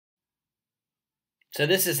So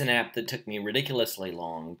this is an app that took me ridiculously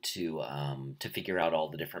long to figure out all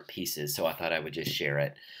the different pieces, so I thought I would just share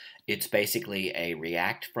it. It's basically a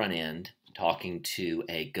React front end talking to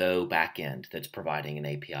a Go backend that's providing an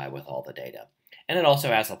API with all the data. And it also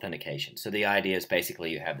has authentication. So the idea is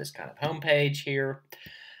basically you have this kind of home page here,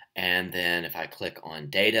 and then if I click on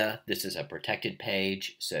data, this is a protected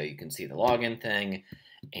page, so you can see the login thing,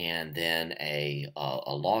 and then a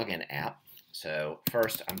login app. So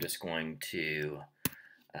first I'm just going to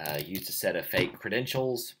use a set of fake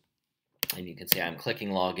credentials, and you can see I'm clicking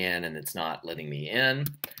login and it's not letting me in.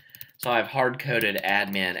 So I've hard-coded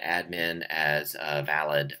admin as a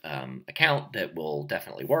valid account that will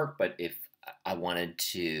definitely work, but if I wanted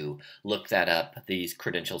to look that up, these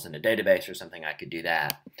credentials in a database or something, I could do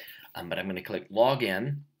that. But I'm going to click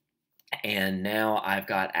login, and now I've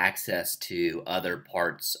got access to other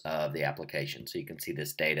parts of the application. So you can see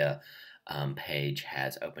this data page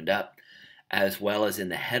has opened up, as well as in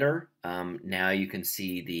the header. Now you can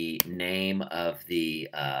see the name of the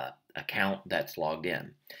account that's logged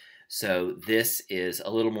in. So this is a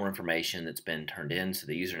little more information that's been turned in. So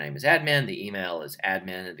the username is admin, the email is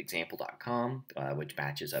admin@example.com, which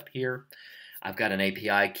matches up here. I've got an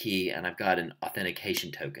API key, and I've got an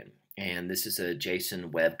authentication token. And this is a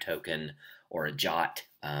JSON web token, or a JOT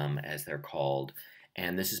as they're called.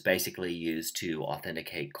 And this is basically used to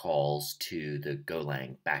authenticate calls to the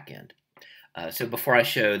Golang backend. So before I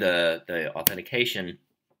show the authentication,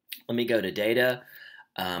 let me go to data.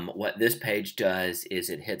 What this page does is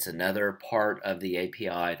it hits another part of the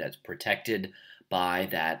API that's protected by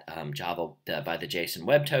that by the JSON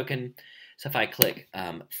web token. So if I click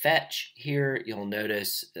fetch here, you'll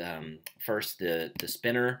notice first the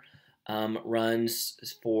spinner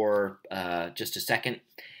runs for just a second,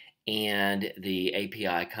 and the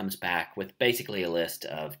API comes back with basically a list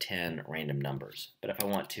of 10 random numbers. But if I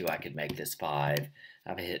want to, I could make this 5.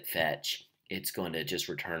 If I hit fetch, it's going to just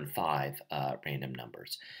return 5 random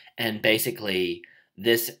numbers. And basically,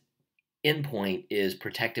 this endpoint is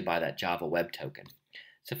protected by that Java Web Token.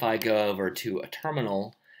 So if I go over to a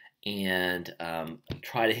terminal and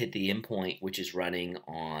try to hit the endpoint, which is running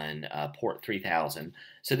on port 3000.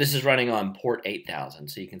 So this is running on port 8000.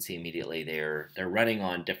 So you can see immediately they're running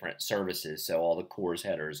on different services. So all the CORS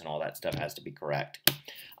headers and all that stuff has to be correct.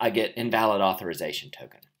 I get invalid authorization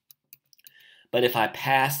token. But if I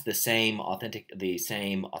pass the same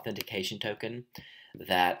authentication token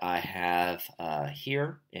that I have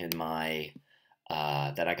here in my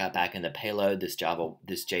that I got back in the payload, this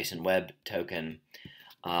JSON web token,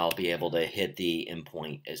 I'll be able to hit the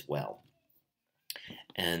endpoint as well.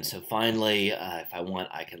 And so finally, if I want,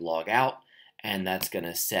 I can log out, and that's going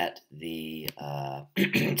to set the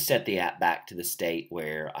set the app back to the state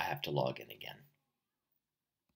where I have to log in again.